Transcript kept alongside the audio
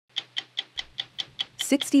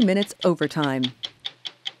60 minutes overtime.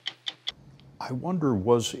 I wonder,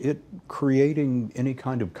 was it creating any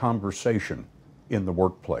kind of conversation in the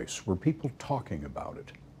workplace? Were people talking about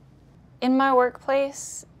it? In my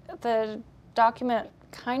workplace, the document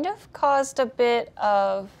kind of caused a bit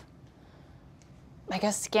of, I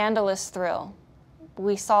guess, scandalous thrill.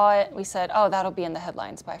 We saw it, we said, oh, that'll be in the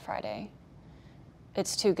headlines by Friday.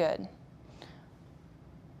 It's too good.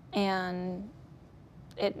 And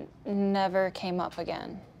it never came up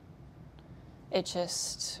again. It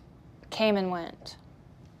just came and went.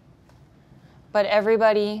 But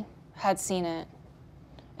everybody had seen it,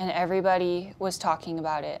 and everybody was talking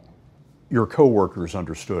about it. Your coworkers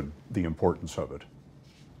understood the importance of it.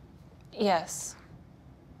 Yes.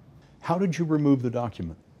 How did you remove the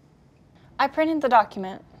document? I printed the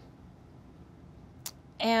document,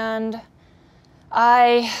 and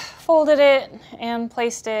I folded it and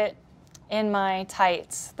placed it in my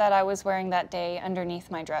tights that I was wearing that day underneath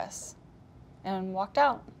my dress, and walked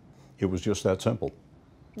out. It was just that simple.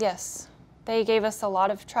 Yes. They gave us a lot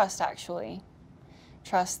of trust, actually.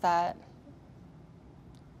 Trust that,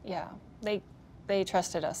 yeah, they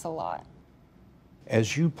trusted us a lot.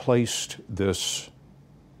 As you placed this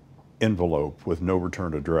envelope with no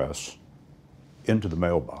return address into the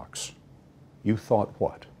mailbox, you thought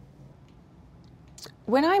what?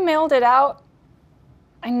 When I mailed it out,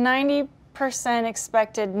 I 90%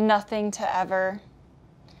 expected nothing to ever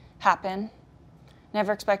happen.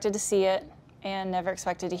 Never expected to see it, and never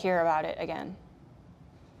expected to hear about it again.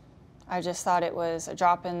 I just thought it was a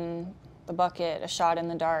drop in the bucket, a shot in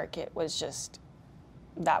the dark. It was just,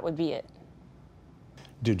 that would be it.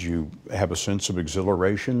 Did you have a sense of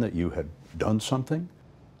exhilaration that you had done something?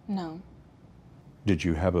 No. Did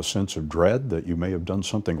you have a sense of dread that you may have done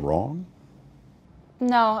something wrong?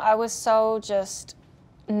 No, I was so just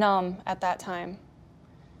numb at that time.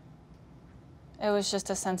 It was just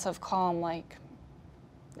a sense of calm, like,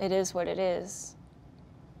 it is what it is.